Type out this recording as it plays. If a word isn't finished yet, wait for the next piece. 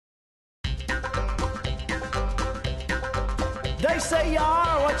say you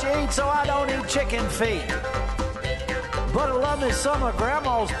are what you eat, so I don't eat chicken feet. But I love me some of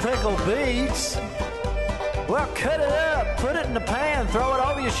Grandma's pickled beets. Well, cut it up, put it in the pan, throw it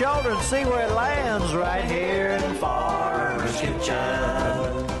over your shoulder and see where it lands right here in Farmer's Kitchen.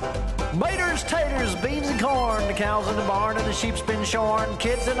 Maters, taters, beans and corn, the cows in the barn and the sheep's been shorn,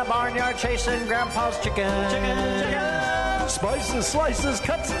 kids in the barnyard chasing Grandpa's chicken. Chicken. Spices, slices,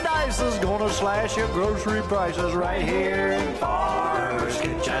 cuts and dices, gonna slash your grocery prices right here in Farmer's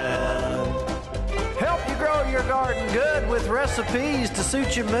Kitchen. Help you grow your garden good with recipes to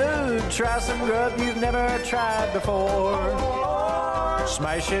suit your mood. Try some grub you've never tried before.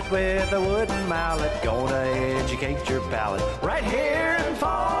 Smash it with a wooden mallet. Gonna educate your palate right here in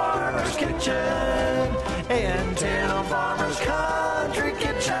Farmer's Kitchen. In 10 on Farmer's Country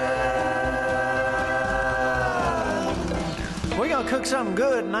Kitchen. We're gonna cook something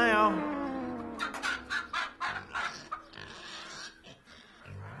good now.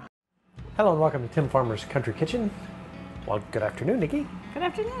 Hello and welcome to Tim Farmer's Country Kitchen. Well, good afternoon, Nikki. Good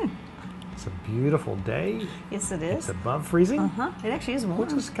afternoon. It's a beautiful day. Yes, it is. It's above freezing. It actually is warm.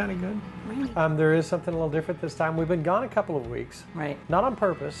 Which is kind of good. Right. There is something a little different this time. We've been gone a couple of weeks. Right. Not on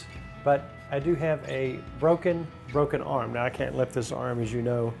purpose, but I do have a broken arm. Now, I can't lift this arm, as you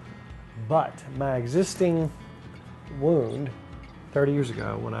know, but my existing wound 30 years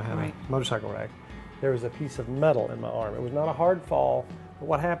ago when I had a motorcycle wreck, there was a piece of metal in my arm. It was not a hard fall. But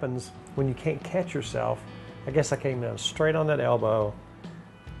what happens when you can't catch yourself? I guess I came down straight on that elbow.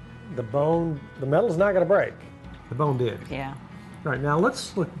 The bone, the metal's not going to break. The bone did. Yeah. All right, now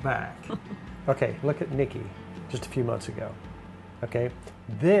let's look back. Okay, look at Nikki just a few months ago. Okay,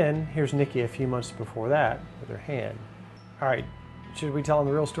 then here's Nikki a few months before that with her hand. All right, should we tell them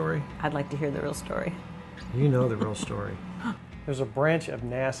the real story? I'd like to hear the real story. You know the real story. There's a branch of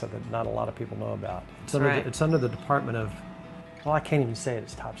NASA that not a lot of people know about. It's under the Department of, well, I can't even say it,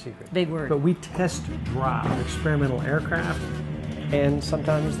 it's top secret. Big word. But we test drive experimental aircraft, and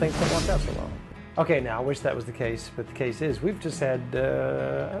sometimes things don't work out so well. Okay, now I wish that was the case, but the case is we've just had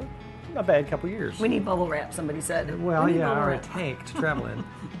a bad couple years. We need bubble wrap, somebody said. Well, yeah, or a tank to travel in.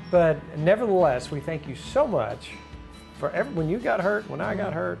 But nevertheless, we thank you so much for when you got hurt, when I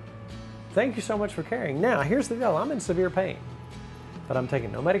got hurt. Thank you so much for caring. Now, here's the deal. I'm in severe pain, but I'm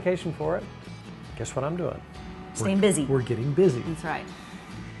taking no medication for it. Guess what I'm doing? Staying busy. We're getting busy. That's right.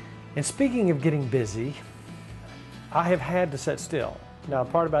 And speaking of getting busy, I have had to sit still. Now,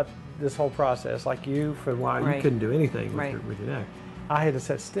 part about this whole process, like you, for a while, you couldn't do anything with your neck. I had to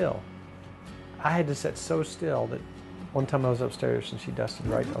sit still. I had to sit so still that one time I was upstairs and she dusted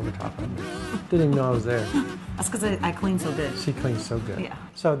right over top of me. Didn't even know I was there. That's because I clean so good. She cleans so good. Yeah.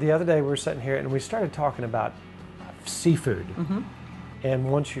 So the other day we were sitting here and we started talking about seafood.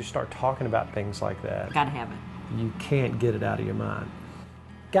 And once you start talking about things like that, gotta have it. You can't get it out of your mind.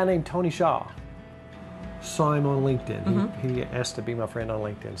 A guy named Tony Shaw. Saw him on LinkedIn. He asked to be my friend on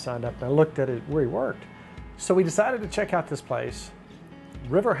LinkedIn. Signed up and I looked at it where he worked. So we decided to check out this place,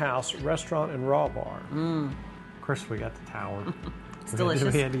 River House Restaurant and Raw Bar. Of course, we got the tower. It's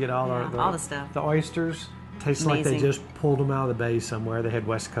delicious. We had to get all the stuff. The oysters tastes like they just pulled them out of the bay somewhere. They had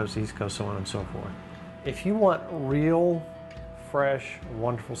West Coast, East Coast, so on and so forth. If you want real, fresh,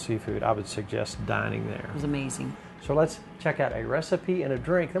 wonderful seafood, I would suggest dining there. It was amazing. So let's check out a recipe and a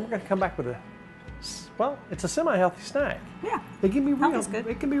drink. Then we're going to come back with it's a semi-healthy snack. Yeah. It can be real. Healthy's good.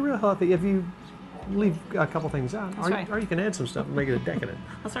 It can be real healthy if you leave a couple things out. That's right. Or you can add some stuff and make it a decadent.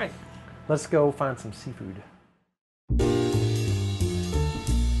 That's right. Let's go find some seafood.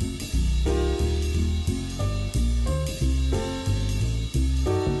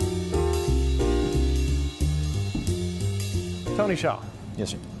 Tony Shaw. Yes,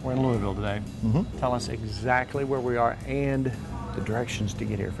 sir. We're in Louisville today. Tell us exactly where we are and the directions to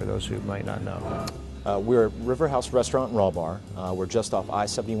get here for those who might not know. We're at River House Restaurant and Raw Bar. We're just off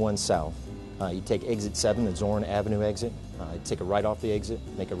I-71 South. You take exit 7, the Zorn Avenue exit. Take a right off the exit,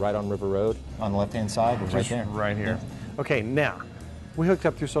 make a right on River Road. On the left-hand side, we're right there. Right here. Okay, now, we hooked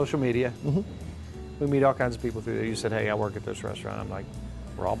up through social media. We meet all kinds of people through there. You said, hey, I work at this restaurant. I'm like,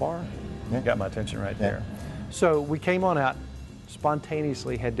 Raw Bar? Got my attention right there. So we came on out,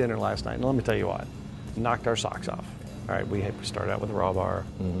 spontaneously had dinner last night, and let me tell you what, knocked our socks off. All right, we started out with the Raw Bar.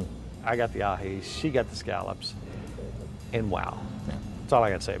 I got the ahi, she got the scallops, and wow. That's all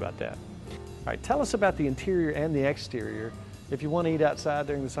I got to say about that. All right, tell us about the interior and the exterior. If you want to eat outside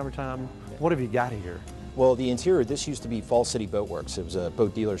during the summertime, what have you got here? Well, the interior, this used to be Fall City Boat Works. It was a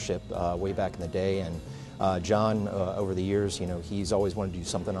boat dealership way back in the day, and John, over the years, he's always wanted to do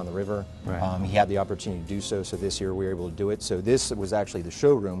something on the river. He had the opportunity to do so, so this year we were able to do it. So this was actually the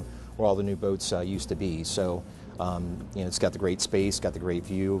showroom where all the new boats used to be. So You know, it's got the great space, got the great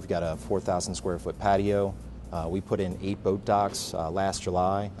view. We've got a 4,000 square foot patio. We put in 8 boat docks last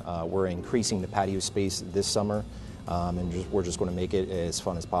July. We're increasing the patio space this summer, and we're just going to make it as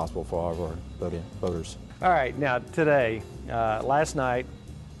fun as possible for all of our boaters. All right, now today, last night,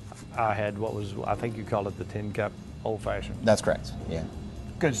 I had what was, I think you called it the 10-cup old-fashioned. That's correct, yeah.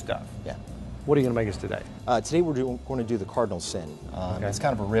 Good stuff. Yeah. What are you going to make us today? Today we're going to do the Cardinal Sin. Okay. It's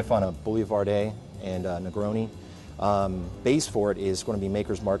kind of a riff on a Boulevardet and Negroni. Base for it is going to be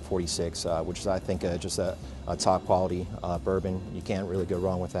Maker's Mark 46, which is, I think, just a top quality bourbon. You can't really go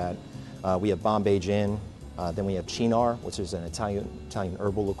wrong with that. We have Bombay Gin, then we have Chinar, which is an Italian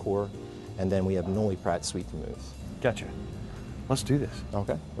herbal liqueur, and then we have Noli Prat Sweet Vermouth. Gotcha. Let's do this.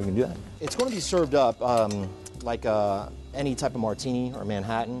 Okay, we can do that. It's going to be served up like any type of martini or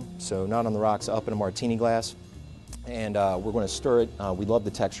Manhattan, so not on the rocks, up in a martini glass. And we're going to stir it. We love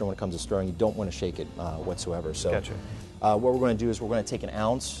the texture when it comes to stirring. You don't want to shake it whatsoever. So Gotcha. What we're going to do is we're going to take an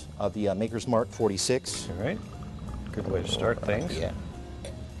ounce of the Maker's Mark 46. All right. Good way to start things. Yeah,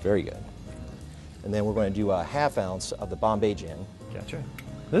 very good. And then we're going to do a ½ ounce of the Bombay Gin. Gotcha.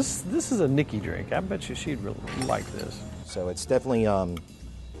 This is a Nikki drink. I bet you she'd really like this. So it's definitely,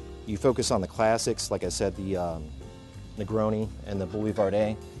 you focus on the classics, like I said, the Negroni and the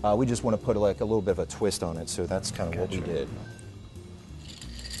Boulevardet. We just want to put like a little bit of a twist on it, so that's kind of what we did.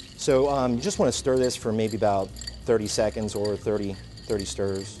 So you just want to stir this for maybe about 30 seconds or 30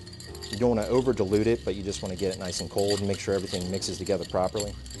 stirs. You don't want to over dilute it, but you just want to get it nice and cold and make sure everything mixes together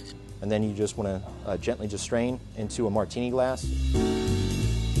properly. And then you just want to gently just strain into a martini glass.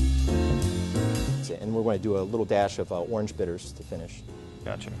 And we're going to do a little dash of orange bitters to finish.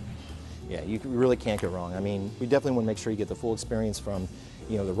 Gotcha. Yeah, you really can't go wrong. I mean, we definitely want to make sure you get the full experience from,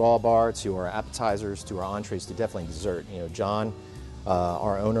 you know, the raw bar to our appetizers to our entrees to definitely dessert. You know, John,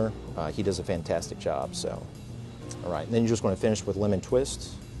 our owner, he does a fantastic job. So, all right, and then you're just going to finish with lemon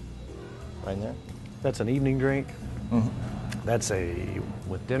twists, right in there. That's an evening drink. Mm-hmm. That's a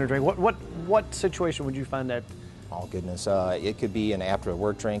with dinner drink. What situation would you find that? Oh goodness, it could be an after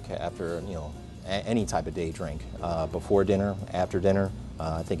work drink, after any type of day drink, before dinner, after dinner.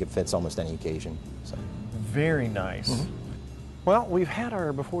 I think it fits almost any occasion. So. Very nice. Mm-hmm. Well, we've had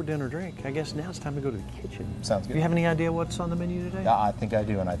our before dinner drink. I guess now it's time to go to the kitchen. Sounds good. Do you have any idea what's on the menu today? Yeah, I think I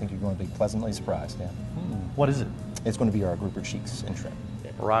do, and I think you're going to be pleasantly surprised. Yeah. What is it? It's going to be our grouper cheeks and shrimp.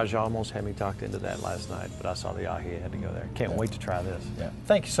 Raj almost had me talked into that last night, but I saw the ahi, had to go there. Can't wait to try this. Yeah.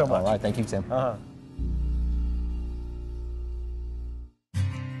 Thank you so much. All right, thank you, Tim.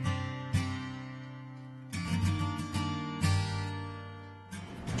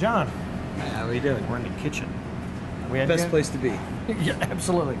 John, How are you doing? we're in the kitchen. We had Best place to be. Yeah,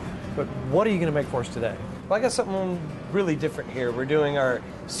 absolutely. But what are you going to make for us today? Well, I got something really different here. We're doing our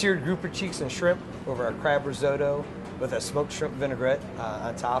seared grouper cheeks and shrimp over our crab risotto with a smoked shrimp vinaigrette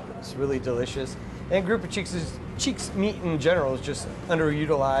on top. It's really delicious. And grouper cheeks meat in general is just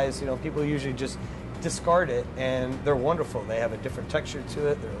underutilized. You know, people usually just discard it, and they're wonderful. They have a different texture to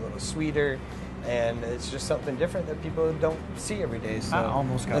it. They're a little sweeter, and it's just something different that people don't see every day. So I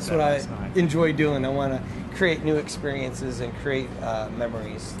almost got that's that what last I night. enjoy doing. I want to create new experiences and create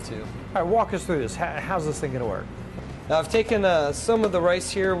memories too. All right, walk us through this. How's this thing going to work? Now I've taken some of the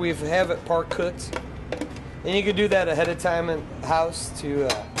rice here. We have it part cooked, and you can do that ahead of time in the house to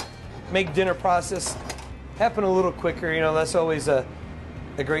make dinner process happen a little quicker. You know, that's always a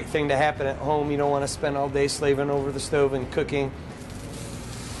great thing to happen at home. You don't want to spend all day slaving over the stove and cooking.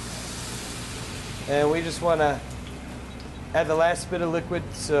 And we just want to add the last bit of liquid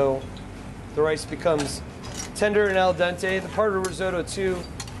so the rice becomes tender and al dente. The part of risotto too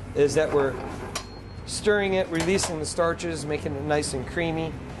is that we're stirring it, releasing the starches, making it nice and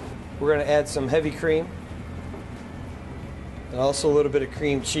creamy. We're going to add some heavy cream and also a little bit of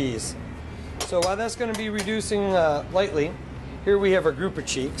cream cheese. So while that's going to be reducing lightly, here we have our grouper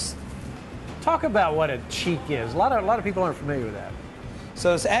cheeks. Talk about what a cheek is. A lot of people aren't familiar with that.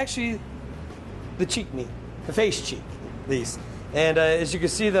 So it's actually the cheek meat, the face cheek, at least. And as you can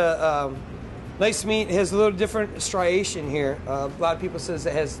see, the nice meat has a little different striation here. A lot of people says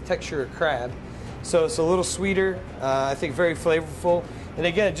it has the texture of crab. So it's a little sweeter, I think very flavorful. And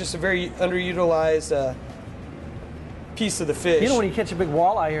again, just a very underutilized piece of the fish. You know, when you catch a big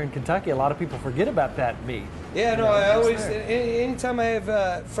walleye here in Kentucky, a lot of people forget about that meat. Yeah, no, You know, I it's always, there. anytime I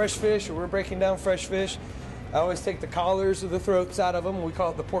have fresh fish or we're breaking down fresh fish, I always take the collars or the throats out of them. We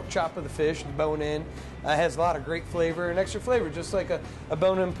call it the pork chop of the fish, the bone in. It has a lot of great flavor and extra flavor, just like a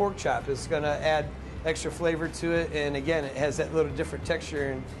bone-in pork chop. It's going to add extra flavor to it, and again, it has that little different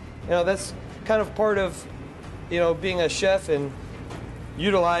texture. And you know, that's kind of part of, you know, being a chef and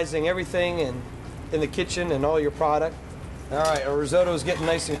utilizing everything and in the kitchen and all your product. All right, our risotto is getting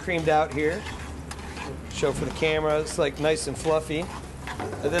nice and creamed out here. Show for the camera, it's like nice and fluffy.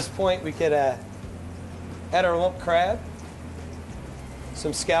 At this point, we could add our lump crab,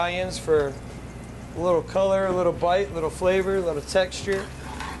 some scallions for a little color, a little bite, a little flavor, a little texture.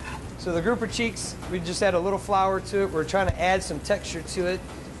 So the grouper cheeks, we just add a little flour to it. We're trying to add some texture to it.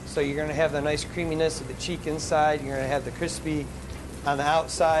 So you're going to have the nice creaminess of the cheek inside. You're going to have the crispy on the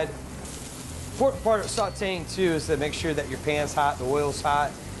outside. Important part of sauteing too is to make sure that your pan's hot, the oil's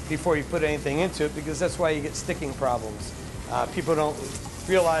hot before you put anything into it, because that's why you get sticking problems. People don't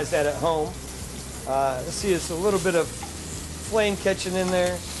realize that at home. Let's see, it's a little bit of flame catching in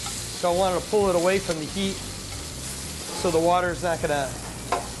there. So I wanted to pull it away from the heat so the water's not going to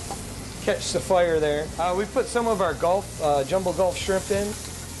catch the fire there. We put some of our jumbo Gulf shrimp in.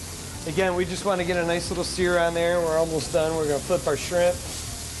 Again, we just want to get a nice little sear on there. We're almost done. We're going to flip our shrimp.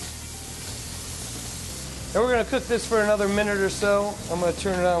 And we're going to cook this for another minute or so. I'm going to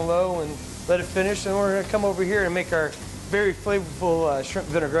turn it on low and let it finish. And we're going to come over here and make our very flavorful shrimp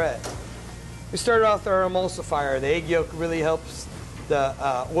vinaigrette. We started off with our emulsifier. The egg yolk really helps the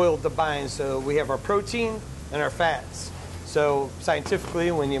oil to bind. So we have our protein and our fats. So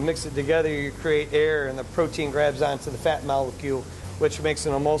scientifically, when you mix it together, you create air and the protein grabs onto the fat molecule, which makes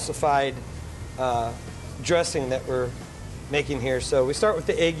an emulsified dressing that we're making here. So we start with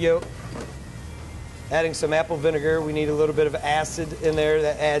the egg yolk, adding some apple vinegar. We need a little bit of acid in there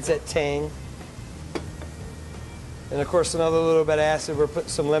that adds that tang. And of course, another little bit of acid, we're putting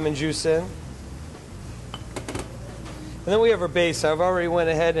some lemon juice in. And then we have our base. I've already went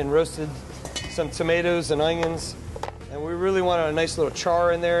ahead and roasted some tomatoes and onions. And we really want a nice little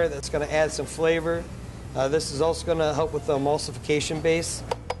char in there that's going to add some flavor. This is also going to help with the emulsification base.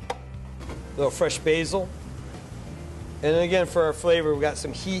 A little fresh basil. And then again, for our flavor, we've got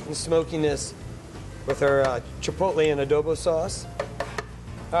some heat and smokiness with our chipotle and adobo sauce.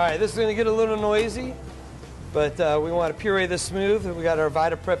 All right, this is going to get a little noisy, but we want to puree this smooth. We got our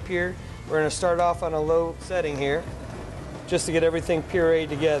Vita Prep here. We're going to start off on a low setting here, just to get everything pureed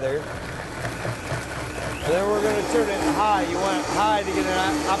together. And then we're going to turn it high. You want it high to get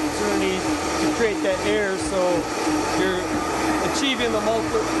an opportunity to create that air so you're achieving the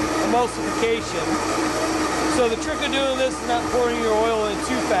emulsification. So the trick of doing this is not pouring your oil in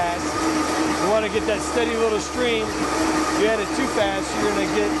too fast. You want to get that steady little stream. If you add it too fast, you're going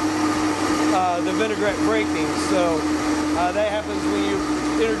to get the vinaigrette breaking. So that happens when you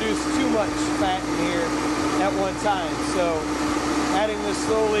introduce too much fat in here at one time. So adding this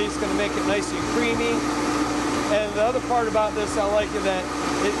slowly is going to make it nice and creamy. And the other part about this I like is that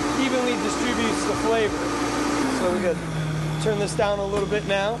it evenly distributes the flavor. So we're going to turn this down a little bit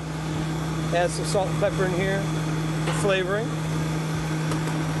now. Add some salt and pepper in here for flavoring.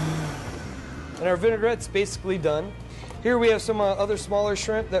 And our vinaigrette's basically done. Here we have some other smaller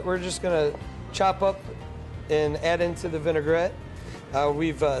shrimp that we're just going to chop up and add into the vinaigrette.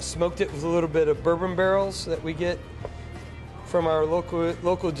 We've smoked it with a little bit of bourbon barrels that we get from our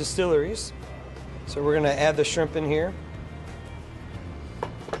local distilleries. So we're going to add the shrimp in here.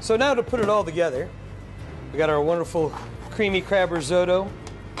 So now to put it all together, we got our wonderful creamy crab risotto.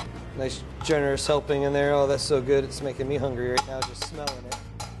 Nice generous helping in there. Oh, that's so good. It's making me hungry right now just smelling it.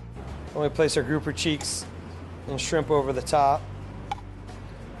 And we place our grouper cheeks and shrimp over the top.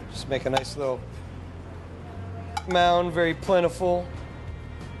 Just make a nice little mound, very plentiful.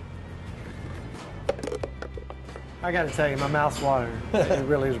 I got to tell you, my mouth's watering. It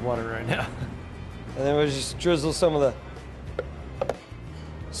really is watering right now. And then we'll just drizzle some of the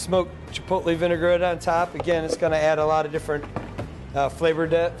smoked chipotle vinaigrette on top. Again, it's going to add a lot of different flavor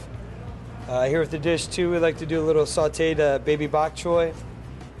depth. Here with the dish too, we like to do a little sauteed baby bok choy.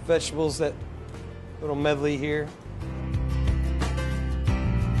 Vegetables, that little medley here.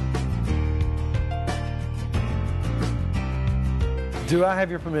 Do I have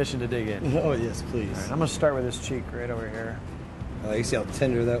your permission to dig in? Oh, yes, please. All right, I'm going to start with this cheek right over here. You see how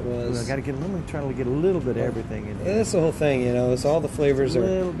tender that was? I got to get. I'm trying to get a little bit of everything in here. That's the whole thing, you know. It's all the flavors are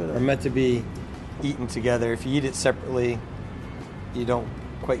of... meant to be eaten together. If you eat it separately, you don't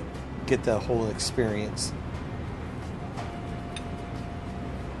quite get the whole experience.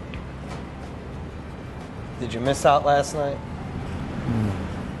 Did you miss out last night?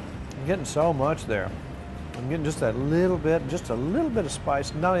 I'm getting so much there. I'm getting just a little bit of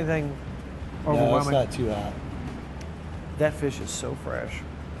spice. Not anything overwhelming. No, it's not too hot. That fish is so fresh.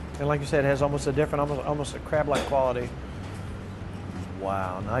 And like you said, it has almost a different, almost a crab-like quality.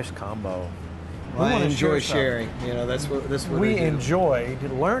 Wow, nice combo. Well, I wanna enjoy share sharing. You know, that's what We I do. enjoyed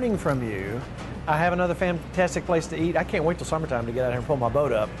learning from you. I have another fantastic place to eat. I can't wait till summertime to get out here and pull my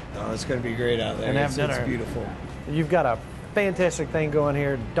boat up. Oh, it's going to be great out there. And have It's dinner. beautiful. You've got a fantastic thing going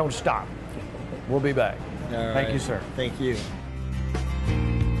here. Don't stop. We'll be back. All right. Thank you, sir. Thank you.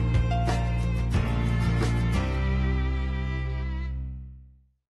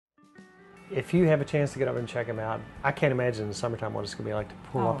 If you have a chance to get over and check them out, I can't imagine in the summertime what it's going to be like to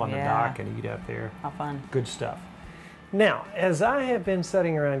pull up on the yeah. dock and eat out there. How fun. Good stuff. Now, as I have been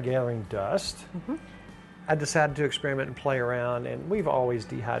sitting around gathering dust, I decided to experiment and play around, and we've always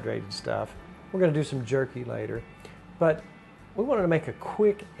dehydrated stuff. We're going to do some jerky later, but we wanted to make a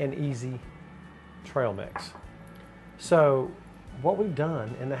quick and easy trail mix. So what we've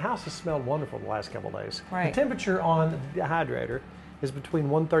done, and the house has smelled wonderful the last couple of days. Right. The temperature on the dehydrator is between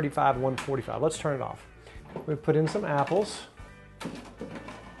 135 and 145. Let's turn it off. We put in some apples.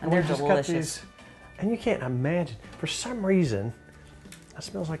 And they're we just delicious. cut these, and you can't imagine, for some reason, that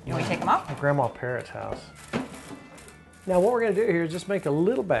smells like You want to take them off? my Grandma Parrot's house. Now what we're going to do here is just make a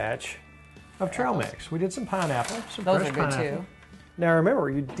little batch of trail mix. We did some pineapple, some Those fresh are good pineapple. too. Now remember,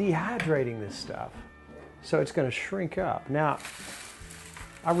 you're dehydrating this stuff, so it's going to shrink up. Now,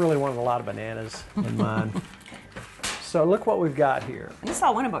 I really wanted a lot of bananas in mine. So look what we've got here. And this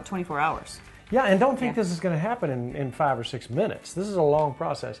all went about 24 hours. Yeah, and don't think Yeah. this is going to happen in 5 or 6 minutes. This is a long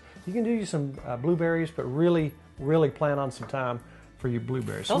process. You can do some blueberries, but really, really plan on some time for your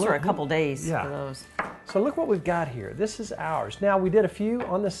blueberries. Those So are a look- couple days yeah. for those. So look what we've got here. This is ours. Now we did a few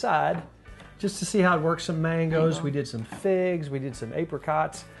on the side just to see how it works. Some mangoes, we did some figs, we did some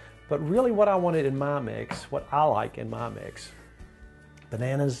apricots. But really what I wanted in my mix, what I like in my mix,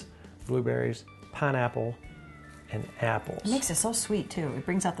 bananas, blueberries, pineapple, and apples. It makes it so sweet too. It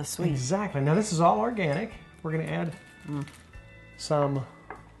brings out the sweet. Exactly. Now this is all organic. We're going to add some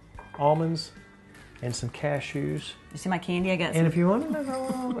almonds and some cashews. You see my candy? I got And some. if you want to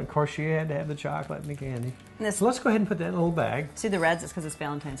know, of course you had to have the chocolate and the candy. This- So let's go ahead and put that in a little bag. See the reds? It's because it's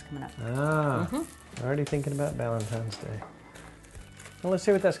Valentine's coming up. Ah, already thinking about Valentine's Day. Well, let's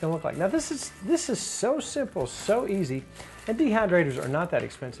see what that's going to look like. Now this is so simple, so easy, and dehydrators are not that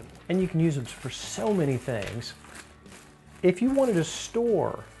expensive, and you can use them for so many things. If you wanted to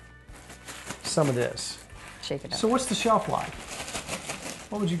store some of this, Shake it up. so what's the shelf life?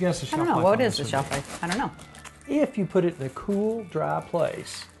 What would you guess the I shelf don't know. life? What on is this the would be? shelf life? I don't know. If you put it in a cool, dry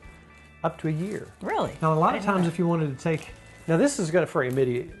place, up to a year. Really? Now, a lot I of didn't know times, that. if you wanted to take, now this is good for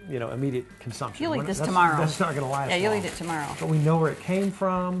immediate consumption. You'll eat We're not- this that's- tomorrow. That's not going to last. Yeah, you'll long. eat it tomorrow. But we know where it came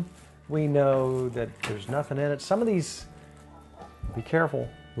from. We know that there's nothing in it. Some of these, be careful.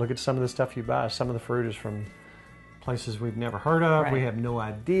 Look at some of the stuff you buy. Some of the fruit is from places we've never heard of. Right. We have no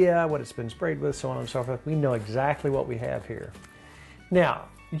idea what it's been sprayed with, so on and so forth. We know exactly what we have here. Now,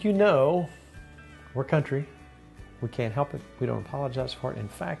 you know, we're country. We can't help it. We don't apologize for it. In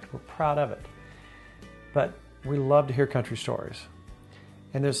fact, we're proud of it. But we love to hear country stories.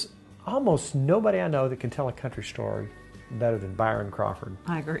 And there's almost nobody I know that can tell a country story better than Byron Crawford.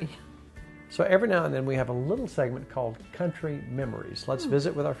 I agree. So every now and then we have a little segment called Country Memories. Let's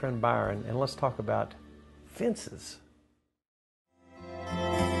visit with our friend Byron and let's talk about fences.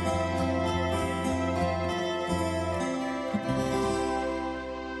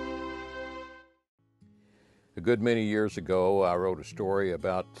 A good many years ago, I wrote a story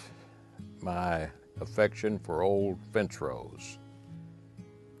about my affection for old fence rows.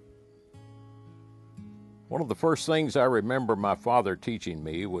 One of the first things I remember my father teaching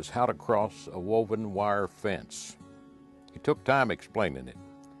me was how to cross a woven wire fence. He took time explaining it,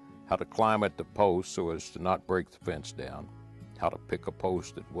 how to climb at the post so as to not break the fence down, how to pick a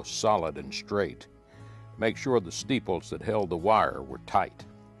post that was solid and straight, make sure the steeples that held the wire were tight.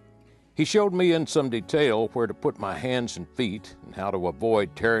 He showed me in some detail where to put my hands and feet and how to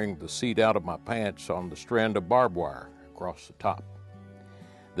avoid tearing the seat out of my pants on the strand of barbed wire across the top.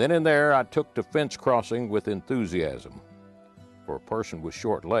 Then and there, I took to fence crossing with enthusiasm. For a person with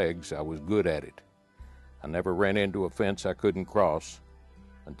short legs, I was good at it. I never ran into a fence I couldn't cross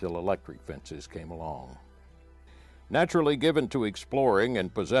until electric fences came along. Naturally given to exploring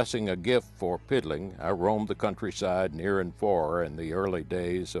and possessing a gift for piddling, I roamed the countryside near and far in the early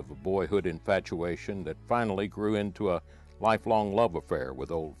days of a boyhood infatuation that finally grew into a lifelong love affair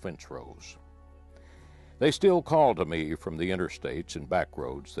with old fence rows. They still call to me from the interstates and back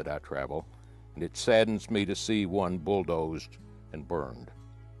roads that I travel, and it saddens me to see one bulldozed and burned.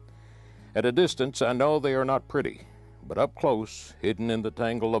 At a distance, I know they are not pretty, but up close, hidden in the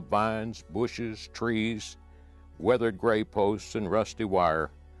tangle of vines, bushes, trees, weathered gray posts, and rusty wire,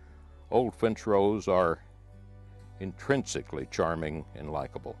 old fence rows are intrinsically charming and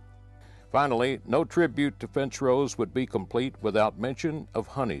likable. Finally, no tribute to fence rows would be complete without mention of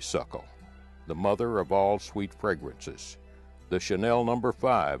honeysuckle, the mother of all sweet fragrances, the Chanel No.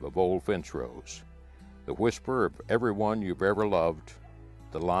 5 of old fence rows, the whisper of everyone you've ever loved,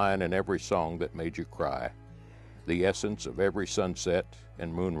 the line in every song that made you cry, the essence of every sunset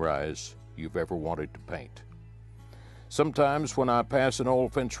and moonrise you've ever wanted to paint. Sometimes when I pass an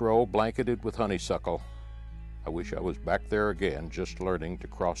old fence row blanketed with honeysuckle, I wish I was back there again just learning to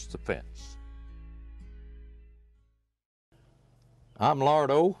cross the fence. I'm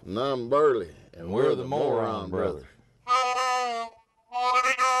Lardo. And I'm Burley, and we're the Moron Brothers.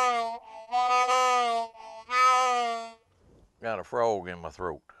 Got a frog in my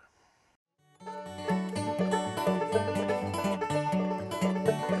throat.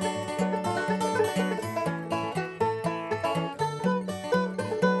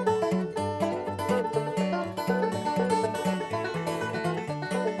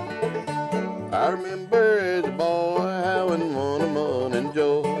 I remember as a boy how in one of morning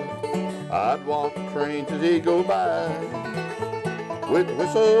joy I'd walk the train till he'd go by. With the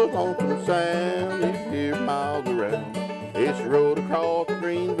whistle's lonesome sound you'd hear miles around. It's the road across the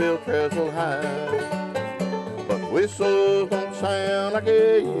Greenville trestle high. But the whistles don't sound like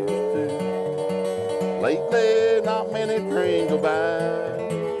they used to. Lately not many trains go by.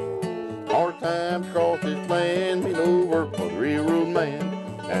 Hard times across this land mean no work for the railroad man.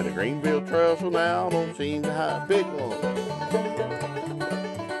 And the Greenville trestle now don't seem to have a big one.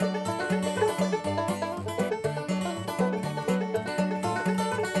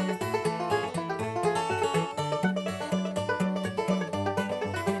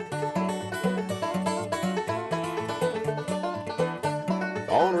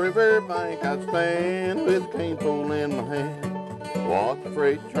 On the river bank I'd stand with a cane pole in my hand, watch the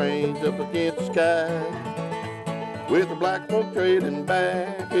freight trains up against the sky. With the black smoke trailing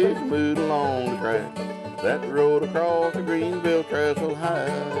back, it's moved along the track that road across the Greenville trestle high.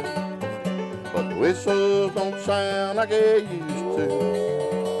 But the whistles don't sound like they used to.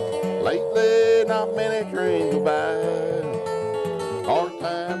 Lately, not many trains go by. Hard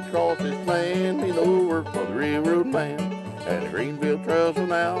times across this land mean no work for the railroad man. And the Greenville trestle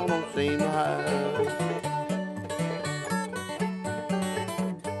now don't seem to hide.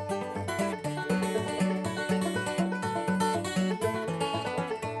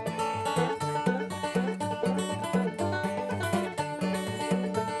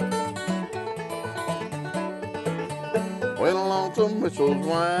 When a lonesome whistles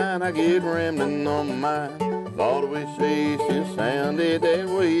whine, I get rambling on my mind. Thought we say she sounded that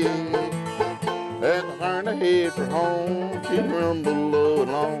way. As I turned to head for home, she'd rumble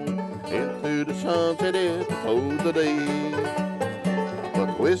along into the sunset at the close of the day. But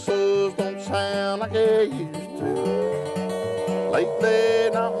the whistles don't sound like they used to. Lately,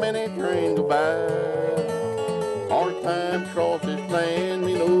 not many trains go by. Hard times across this land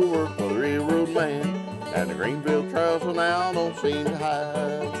mean no work for the railroad man. And the Greenville trestle now don't seem to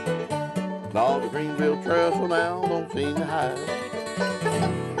hide. No, the Greenville trestle now don't seem to hide.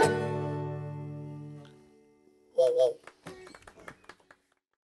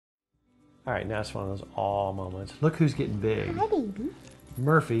 All right, now it's one of those awe moments. Look who's getting big. Hi, baby.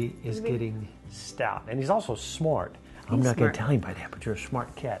 Murphy is getting stout, and he's also smart. I'm not going to tell anybody that, but you're a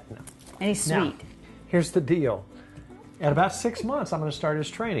smart cat. No. And he's sweet. Now, here's the deal. At about 6 months, I'm going to start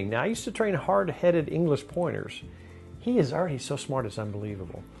his training. Now, I used to train hard-headed English pointers. He is already so smart, it's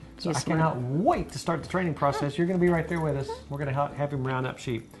unbelievable. So I cannot wait to start the training process. You're going to be right there with us. We're going to have him round up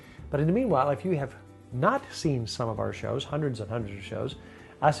sheep. But in the meanwhile, if you have not seen some of our shows, hundreds and hundreds of shows,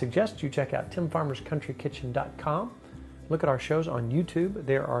 I suggest you check out timfarmerscountrykitchen.com. Look at our shows on YouTube.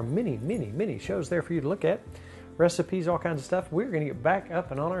 There are many, many, many shows there for you to look at. Recipes, all kinds of stuff. We're going to get back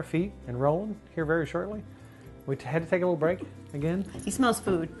up and on our feet and rolling here very shortly. We had to take a little break again. He smells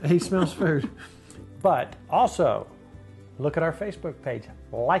food. He smells food. But also, look at our Facebook page.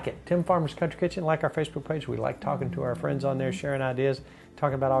 Like it. Tim Farmer's Country Kitchen. Like our Facebook page. We like talking to our friends on there, sharing ideas,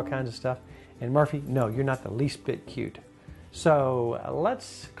 talking about all kinds of stuff. And Murphy, no, you're not the least bit cute. So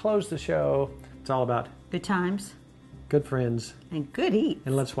let's close the show. It's all about good times, good friends, and good eats.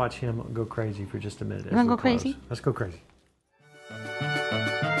 And let's watch him go crazy for just a minute. You want to go crazy? Let's go crazy.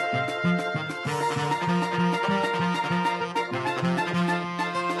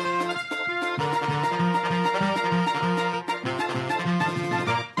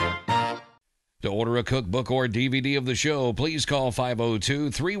 To order a cookbook or DVD of the show, please call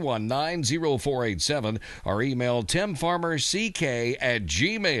 502-319-0487 or email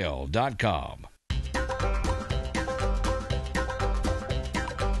timfarmerck@gmail.com.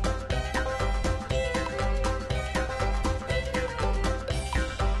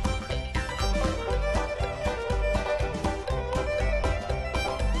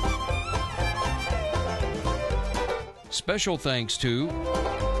 Special thanks to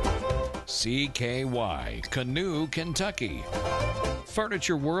CKY, Canoe, Kentucky,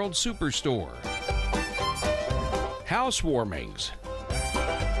 Furniture World Superstore, Housewarmings,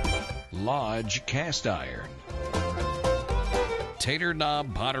 Lodge Cast Iron, Tater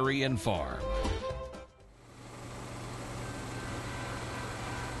Knob Pottery and Farm,